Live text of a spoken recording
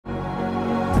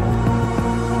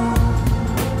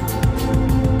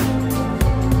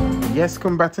Yes,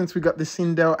 combatants, we got the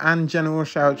Sindel and General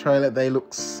Shao trailer. They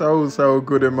look so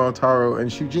good in Motaro and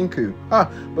Shujinko.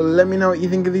 But let me know what you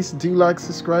think of this. Do like,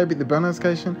 subscribe, hit the bell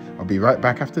notification. I'll be right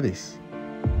back after this.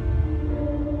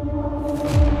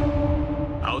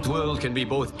 Outworld can be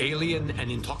both alien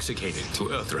and intoxicating to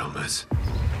Earthrealmers.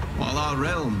 While our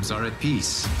realms are at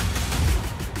peace,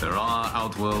 there are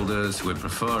Outworlders who would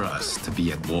prefer us to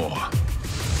be at war.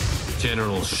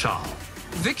 General Shao.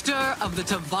 Victor of the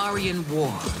Tavarian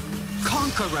War.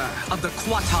 Conqueror of the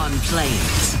Quatan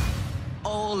Plains.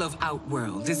 All of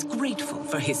Outworld is grateful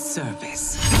for his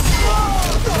service.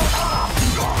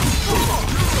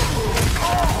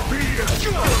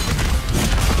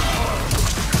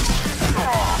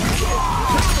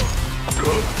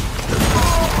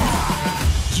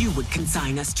 You would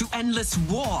consign us to endless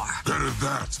war. Better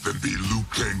that than be Liu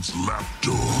Kang's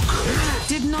lapdog.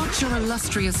 Did not your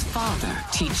illustrious father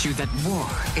teach you that war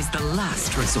is the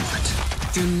last resort?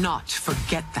 Do not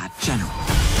forget that, General.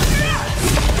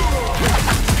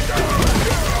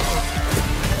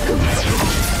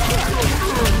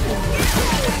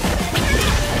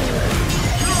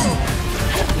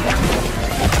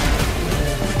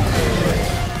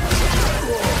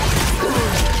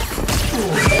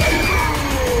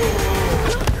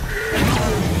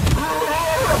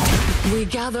 We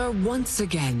gather once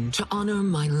again to honor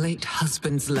my late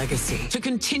husband's legacy, to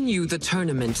continue the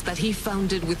tournament that he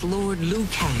founded with Lord Liu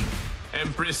Kang.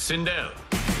 Empress Sindel.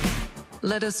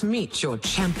 Let us meet your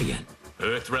champion.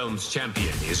 Earthrealm's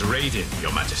champion is Raiden,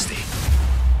 Your Majesty.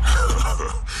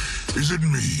 Is it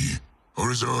me?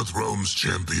 Or is Earthrealm's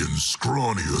champion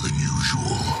scrawnier than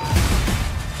usual?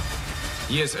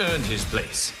 He has earned his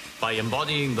place by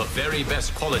embodying the very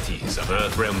best qualities of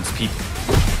Earthrealm's people.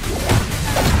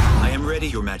 I am ready,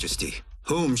 Your Majesty.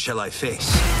 Whom shall I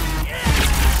face?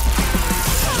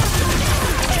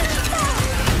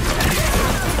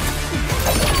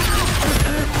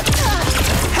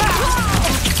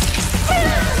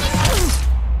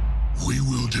 We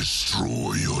will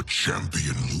destroy your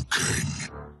champion, Liu Kang.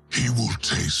 He will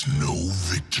taste no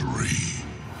victory.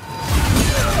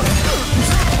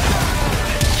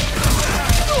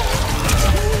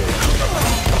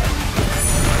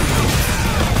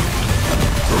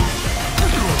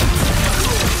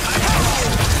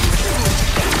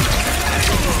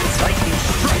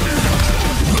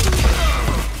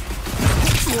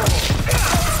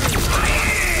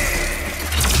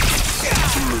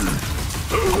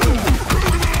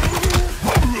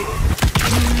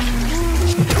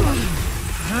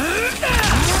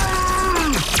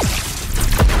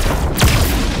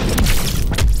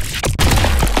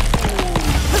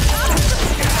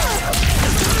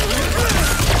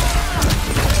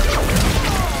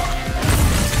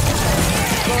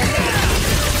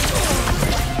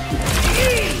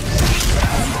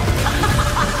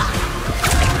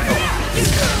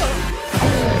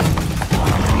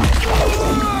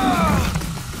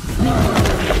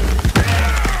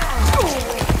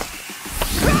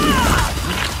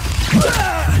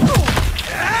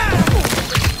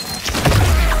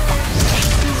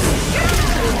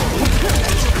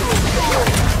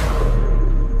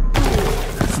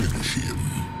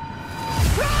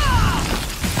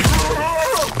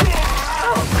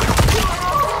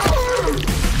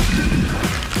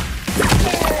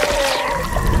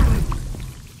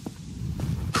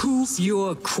 Who's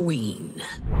your queen?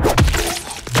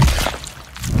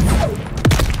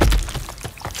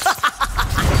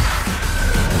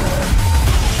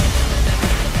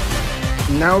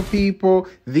 Now people,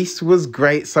 this was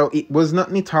great. So it was not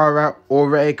Motaro or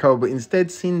Reiko, but instead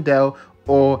Sindel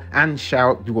and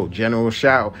Shao, well, General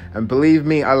Shao. And believe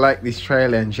me, I like this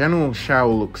trailer, and General Shao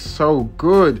looks so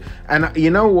good. And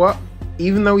you know what?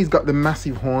 Even though he's got the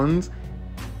massive horns,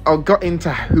 I got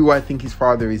into who I think his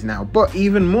father is now. But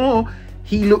even more,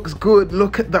 he looks good.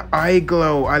 Look at the eye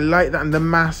glow. I like that. And the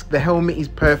mask, the helmet is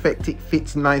perfect. It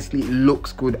fits nicely. It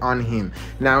looks good on him.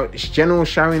 Now, General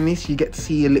Shao in this, you get to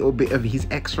see a little bit of his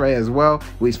X-ray as well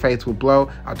with his fatal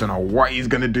blow. I don't know what he's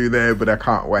going to do there, but I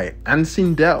can't wait. And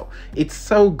Sindel, it's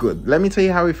so good. Let me tell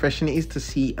you how refreshing it is to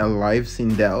see a live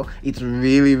Sindel. It's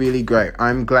really great.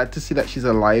 I'm glad to see that she's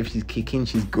alive. She's kicking.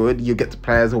 She's good. You get to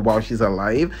play as her while she's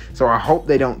alive. So I hope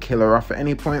they don't kill her off at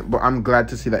any point, but I'm glad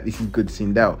to see that this is good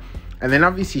Sindel. And then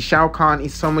obviously Shao Kahn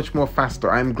is so much more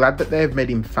faster. I'm glad that they've made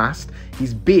him fast.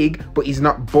 He's big, but he's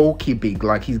not bulky big.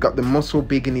 Like, he's got the muscle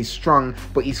big and he's strong,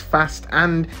 but he's fast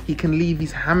and he can leave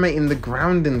his hammer in the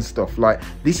ground and stuff. Like,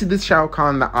 this is the Shao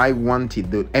Kahn that I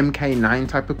wanted. The MK9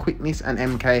 type of quickness and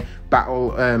MK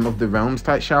Battle of the Realms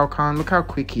type Shao Kahn. Look how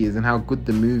quick he is and how good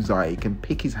the moves are. He can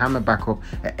pick his hammer back up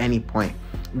at any point.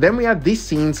 Then we had this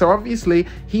scene. So obviously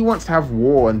he wants to have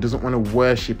war and doesn't want to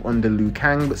worship under Liu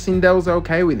Kang, but Sindel's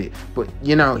okay with it. But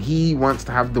you know, he wants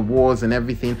to have the wars and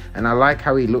everything, and I like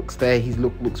how he looks there. His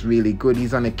look looks really good.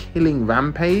 He's on a killing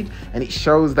rampage, and it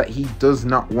shows that he does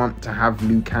not want to have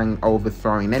Liu Kang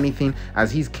overthrowing anything,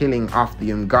 as he's killing off the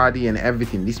Umgadi and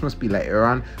everything. This must be later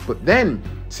on. But then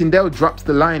Sindel drops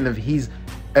the line of his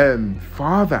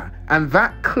father, and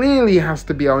that clearly has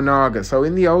to be Onaga. So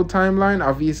in the old timeline,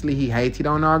 obviously he hated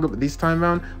Onaga, but this time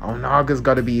around, Onaga's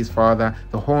got to be his father.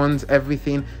 The horns,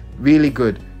 everything, really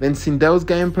good. Then Sindel's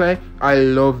gameplay, I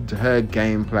loved her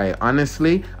gameplay.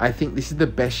 Honestly, I think this is the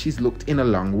best she's looked in a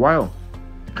long while.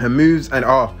 Her moves, and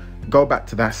oh, go back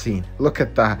to that scene. Look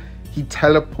at that. He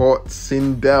teleports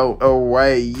Sindel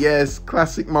away. Yes,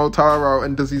 classic Motaro,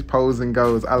 and does his pose and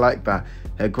goes. I like that.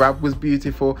 Her grab was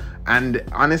beautiful, and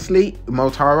honestly,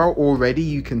 Motaro already,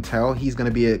 you can tell he's going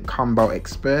to be a combo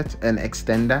expert, an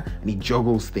extender, and he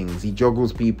juggles things. He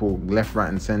juggles people left, right,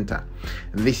 and center.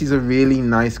 And this is a really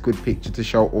nice, good picture to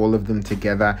show all of them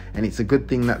together, and it's a good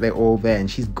thing that they're all there.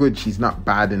 And she's good. She's not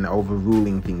bad and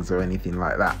overruling things or anything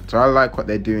like that. So I like what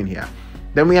they're doing here.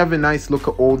 Then we have a nice look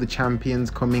at all the champions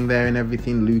coming there and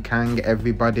everything. Liu Kang,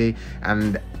 everybody,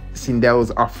 and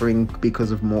Sindel's offering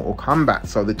because of Mortal Kombat.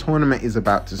 So the tournament is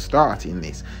about to start in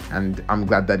this, and I'm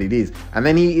glad that it is. And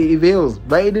then he reveals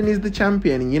Raiden is the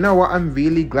champion, and you know what, I'm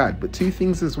really glad. But two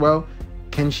things as well,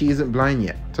 Kenshi isn't blind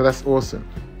yet, so that's awesome.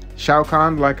 Shao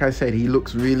Kahn, like I said, he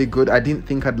looks really good. I didn't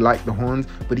think I'd like the horns,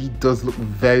 but he does look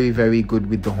very, very good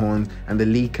with the horns. And the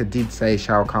leaker did say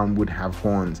Shao Kahn would have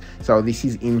horns. So this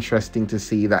is interesting to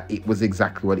see that it was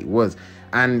exactly what it was.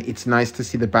 And it's nice to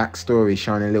see the backstory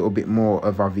showing a little bit more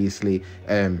of, obviously,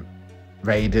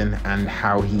 Raiden and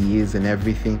how he is and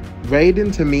everything.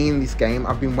 Raiden, to me in this game,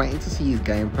 I've been waiting to see his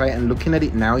gameplay, and looking at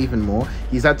it now even more,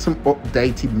 he's had some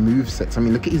updated movesets. I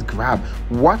mean, look at his grab.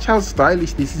 Watch how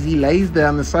stylish this is. He lays there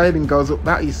on the side and goes up.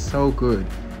 That is so good.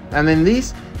 And then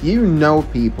this, you know,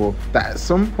 people, that at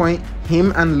some point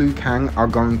him and Liu Kang are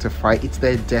going to fight. It's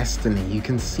their destiny. You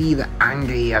can see the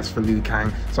anger he has for Liu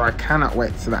Kang, so I cannot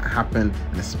wait to that happen.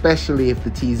 And especially if the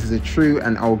teasers are true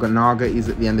and Onaga is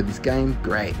at the end of this game,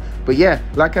 great. But yeah,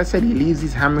 like I said, he leaves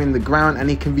his hammer in the ground and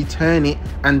he can return it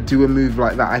and do a move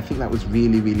like that. I think that was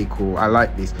really, really cool. I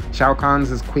like this. Shao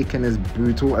Kahn's as quick and as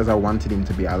brutal as I wanted him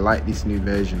to be. I like this new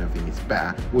version of him. It's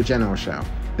better. Well, General Shao.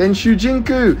 Then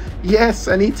Shujinko, yes,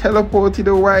 and he teleported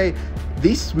away.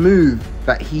 This move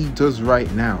that he does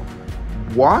right now,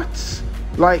 what?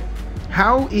 Like,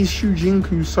 how is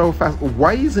Shujinko so fast?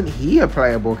 Why isn't he a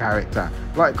playable character?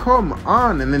 Like, come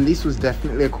on. And then this was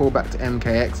definitely a callback to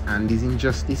MKX and his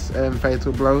Injustice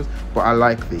Fatal Blows, but I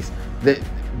like this.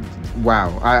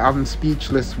 Wow, I'm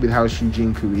speechless with how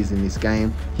Shujinko is in this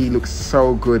game. He looks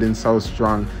so good and so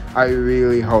strong. I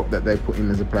really hope that they put him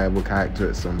as a playable character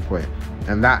at some point.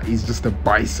 And that is just a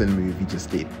bison move he just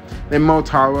did. Then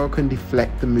Motaro can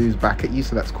deflect the moves back at you,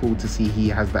 so that's cool to see he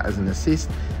has that as an assist.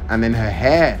 And then her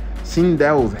hair,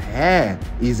 Sindel's hair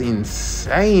is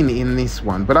insane in this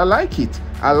one, but I like it.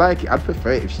 I like it. I'd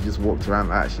prefer it if she just walked around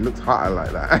like that. She looks hotter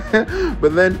like that.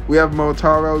 But then we have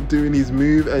Motaro doing his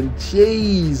move, and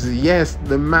jeez, yes,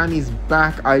 the man is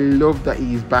back. I love that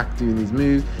he's back doing his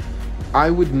moves.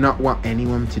 I would not want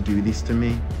anyone to do this to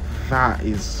me. That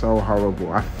is so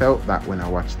horrible. I felt that when I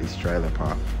watched this trailer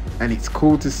part. And it's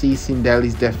cool to see Sindel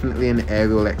is definitely an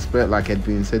aerial expert. Like Ed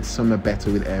Boon said, some are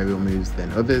better with aerial moves than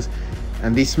others.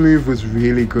 And this move was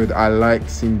really good. I liked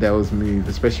Sindel's move,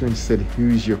 especially when she said,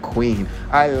 "Who's your queen?"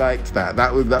 I liked that.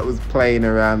 That was playing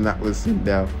around. That was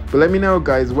Sindel. But let me know,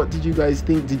 guys, what did you guys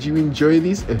think? Did you enjoy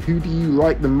this? Or who do you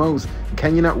like the most?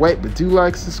 Can you not wait? But do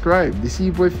like, subscribe. This is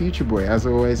your boy Future Boy. As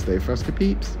always, stay frosty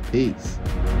peeps. Peace.